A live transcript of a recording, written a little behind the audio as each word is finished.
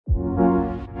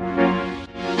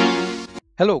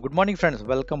Hello, good morning friends.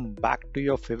 Welcome back to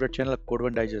your favorite channel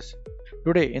CodeOneDigest.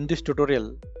 Today in this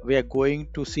tutorial we are going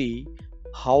to see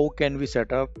how can we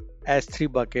set up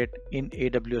S3 bucket in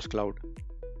AWS cloud.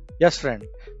 Yes friend,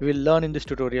 we will learn in this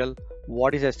tutorial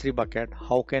what is S3 bucket,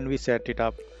 how can we set it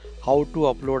up, how to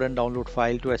upload and download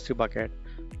file to S3 bucket,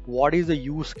 what is the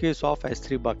use case of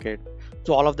S3 bucket.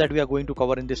 So all of that we are going to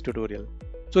cover in this tutorial.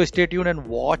 So stay tuned and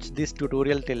watch this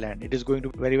tutorial till end. It is going to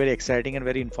be very exciting and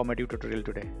very informative tutorial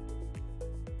today.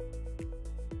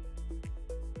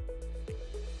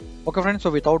 Okay friends, so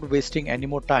without wasting any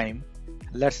more time,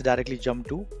 let's directly jump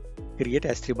to create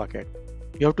S3 bucket.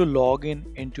 You have to log in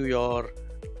into your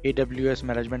AWS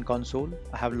management console.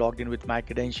 I have logged in with my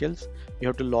credentials. You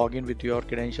have to log in with your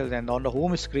credentials, and on the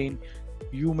home screen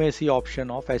you may see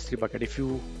option of S3 bucket. If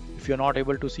you're not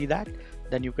able to see that,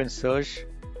 then you can search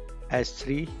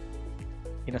S3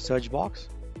 in a search box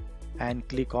and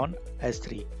click on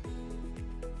S3.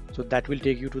 So that will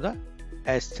take you to the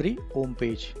S3 home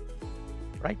page.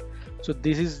 Right, so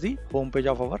this is the home page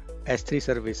of our S3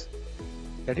 service,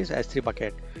 that is S3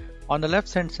 bucket. On the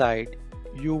left hand side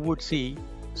you would see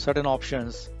certain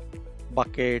options,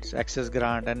 buckets, access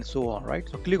grant, and so on. Right,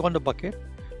 so click on the bucket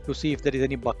to see if there is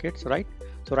any buckets. Right,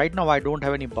 so right now I don't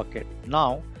have any bucket.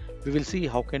 Now we will see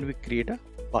how can we create a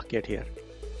bucket here.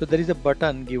 So there is a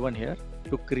button given here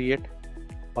to create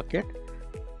bucket.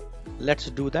 Let's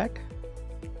do that.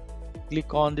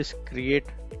 Click on this create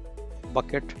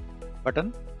bucket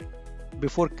button.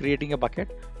 Before creating a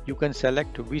bucket, you can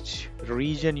select which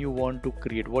region you want to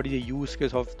create. What is the use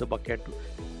case of the bucket?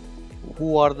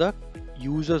 Who are the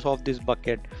users of this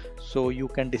bucket? So you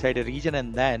can decide a region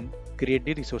and then create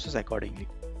the resources accordingly.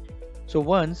 So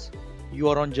once you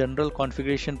are on general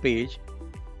configuration page,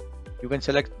 you can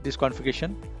select this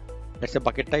configuration. Let's say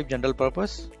bucket type, general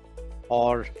purpose,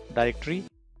 or directory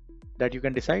that you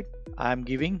can decide. I am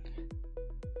giving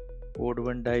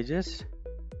CodeOneDigest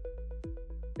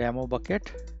demo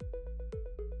bucket.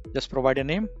 Just provide a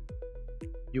name.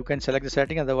 You can select the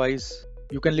setting, otherwise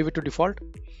you can leave it to default.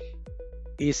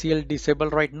 ACL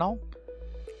disabled right now.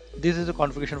 This is a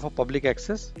configuration for public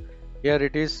access. Here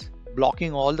it is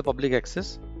blocking all the public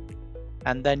access,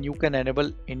 and then you can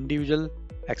enable individual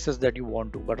access that you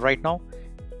want to, but right now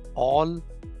all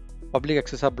public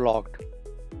access are blocked.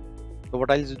 So what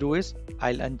I'll do is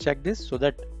I'll uncheck this so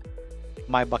that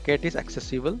my bucket is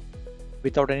accessible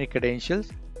without any credentials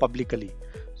publicly,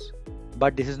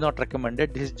 but this is not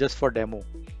recommended. This is just for demo.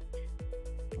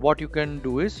 What you can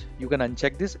do is you can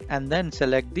uncheck this and then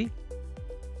select the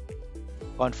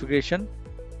configuration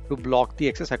to block the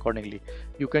access accordingly.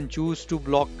 You can choose to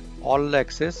block all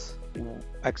access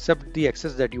except the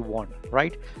access that you want.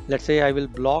 Right, let's say I will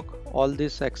block all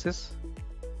this access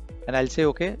and I'll say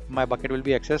okay, my bucket will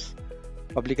be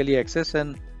publicly accessed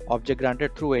and object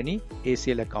granted through any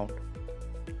ACL account.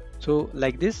 So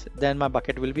like this, then my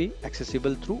bucket will be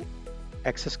accessible through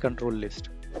access control list.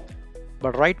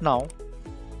 But right now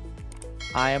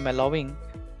I am allowing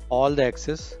all the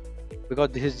access because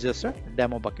this is just a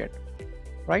demo bucket.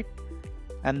 Right,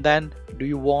 and then do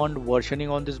you want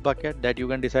versioning on this bucket? That you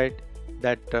can decide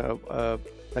that the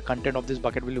content of this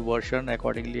bucket will be versioned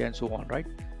accordingly and so on. Right,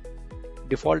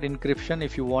 default encryption.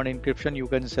 If you want encryption, you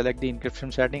can select the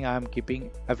encryption setting. I am keeping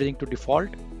everything to default.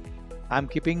 I'm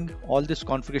keeping all this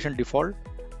configuration default.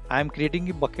 I'm creating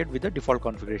a bucket with the default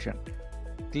configuration.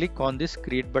 Click on this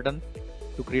create button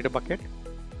to create a bucket.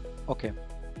 Okay,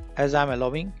 as I'm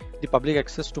allowing the public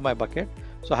access to my bucket,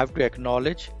 so I have to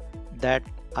acknowledge that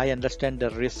I understand the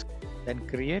risk, then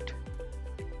create.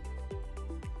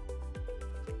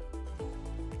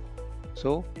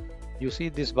 So you see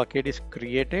this bucket is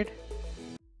created.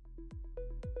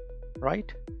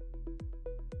 Right,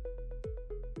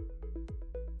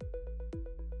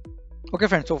 okay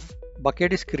friends, so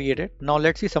bucket is created. Now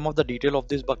let's see some of the detail of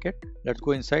this bucket. Let's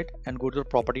go inside and go to the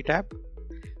property tab.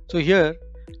 So here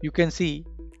you can see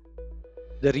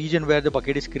the region where the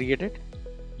bucket is created,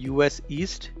 US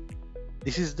East.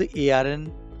 This is the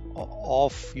ARN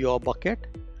of your bucket.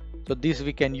 So this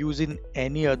we can use in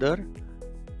any other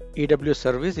AWS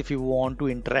service if you want to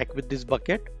interact with this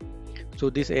bucket. So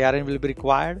this ARN will be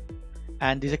required,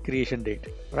 and this is a creation date.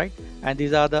 Right, and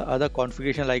these are the other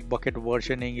configuration like bucket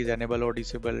versioning is enabled or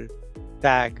disabled,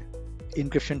 tag,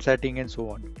 encryption setting, and so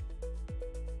on.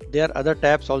 There are other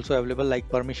tabs also available like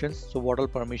permissions. So what all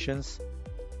permissions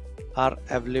are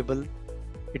available?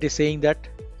 It is saying that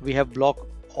we have blocked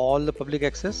all the public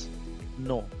access.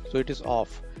 No, so it is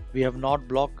off. We have not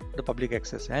blocked the public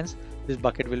access, hence this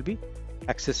bucket will be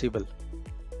accessible.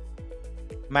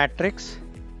 Matrix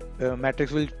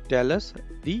will tell us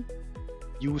the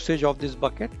usage of this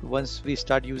bucket once we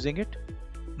start using it.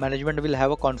 Management will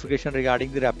have a configuration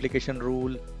regarding the replication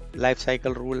rule,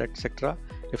 lifecycle rule, etc.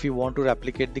 If you want to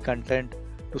replicate the content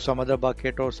to some other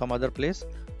bucket or some other place,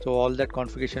 so all that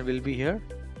configuration will be here.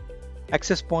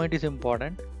 Access point is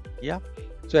important. Yeah,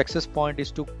 so access point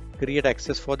is to create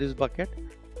access for this bucket.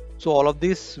 So all of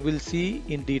this we'll see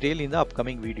in detail in the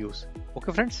upcoming videos.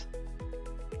 Okay friends,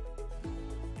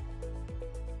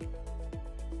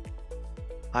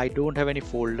 I don't have any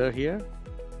folder here.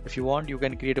 If you want, you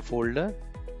can create a folder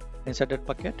inside that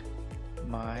bucket,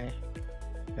 my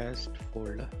test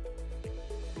folder,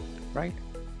 right?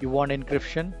 You want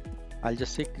encryption, I'll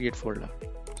just say create folder.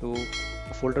 So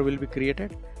a folder will be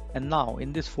created, and now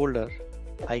in this folder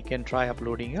I can try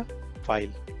uploading a file.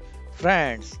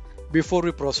 Friends, before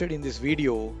we proceed in this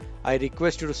video, I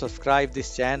request you to subscribe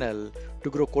this channel to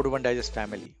grow CodeOneDigest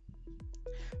family.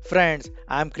 Friends,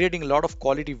 I am creating a lot of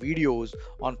quality videos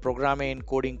on programming,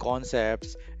 coding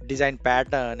concepts, design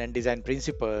pattern and design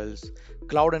principles,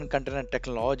 cloud and container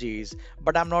technologies,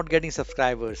 but I'm not getting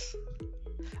subscribers.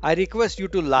 I request you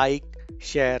to like,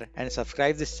 share and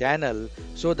subscribe this channel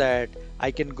so that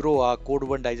I can grow our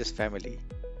CodeOneDigest family.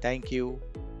 Thank you.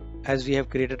 As we have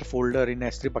created a folder in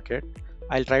S3 bucket,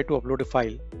 I'll try to upload a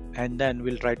file and then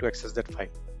we'll try to access that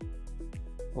file.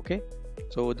 Okay,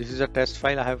 so this is a test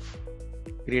file I have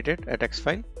created, a text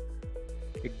file.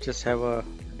 It just have a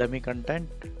dummy content.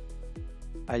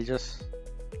 I'll just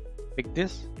pick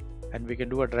this and we can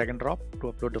do a drag and drop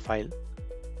to upload the file.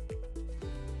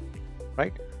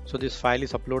 Right, so this file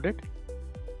is uploaded.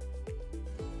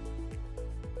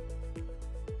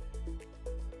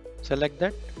 Select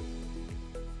that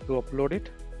to upload it.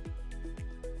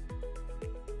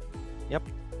 Yep,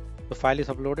 the file is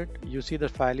uploaded. You see the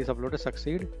file is uploaded,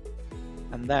 succeed,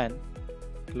 and then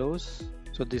close.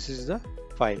 So this is the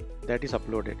file that is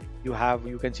uploaded.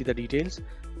 You can see the details,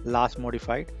 last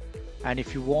modified, and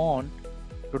if you want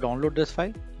to download this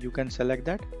file, you can select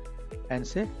that and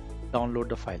say download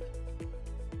the file.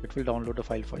 It will download the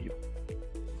file for you.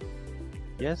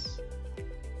 Yes,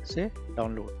 say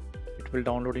download. It will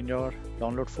download in your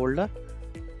download folder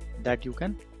that you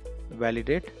can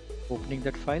validate opening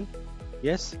that file.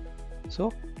 Yes,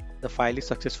 so the file is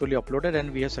successfully uploaded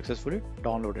and we have successfully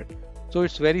downloaded. So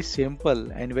it's very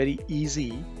simple and very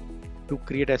easy to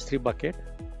create S3 bucket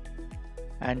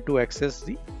and to access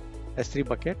the S3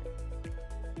 bucket.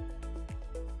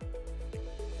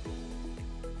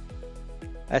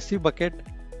 S3 bucket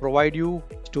provide you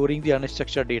storing the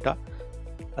unstructured data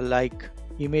like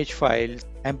image files,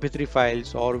 MP3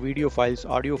 files or video files,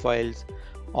 audio files,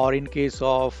 or in case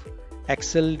of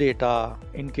Excel data,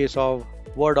 in case of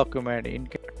Word document, in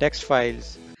text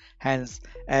files. Hence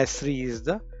S3 is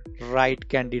the right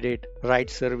candidate, right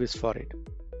service for it.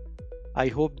 I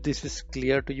hope this is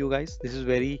clear to you guys. This is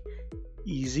very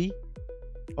easy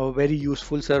or very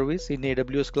useful service in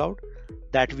AWS cloud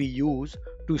that we use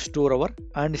to store our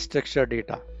unstructured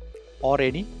data or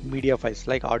any media files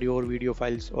like audio or video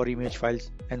files or image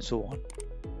files and so on.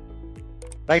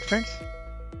 Right friends?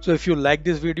 So if you like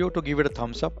this video, to give it a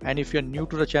thumbs up, and if you're new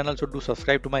to the channel, so do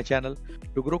subscribe to my channel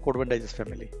to grow CodeOneDigest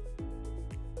family.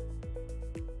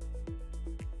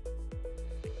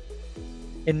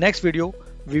 In next video,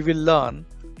 we will learn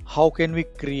how can we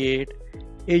create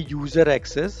a user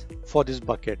access for this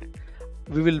bucket.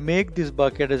 We will make this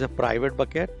bucket as a private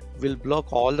bucket. We'll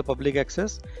block all the public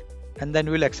access and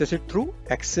then we'll access it through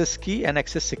access key and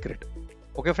access secret.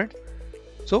 Okay friends?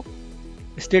 So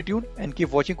stay tuned and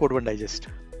keep watching CodeOneDigest.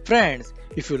 Friends,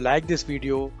 if you like this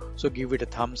video, so give it a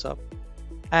thumbs up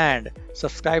and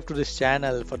subscribe to this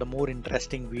channel for the more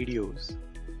interesting videos.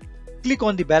 Click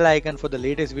on the bell icon for the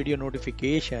latest video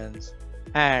notifications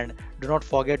and do not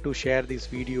forget to share this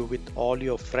video with all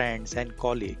your friends and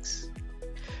colleagues.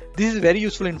 This is very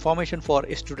useful information for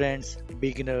students,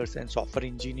 beginners and software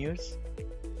engineers.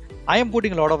 I am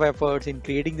putting a lot of efforts in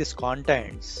creating these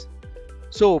contents,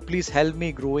 so please help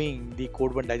me growing the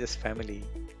CodeOneDigest family.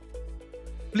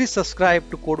 Please subscribe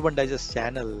to CodeOneDigest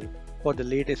channel for the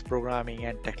latest programming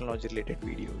and technology related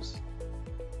videos.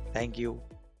 Thank you.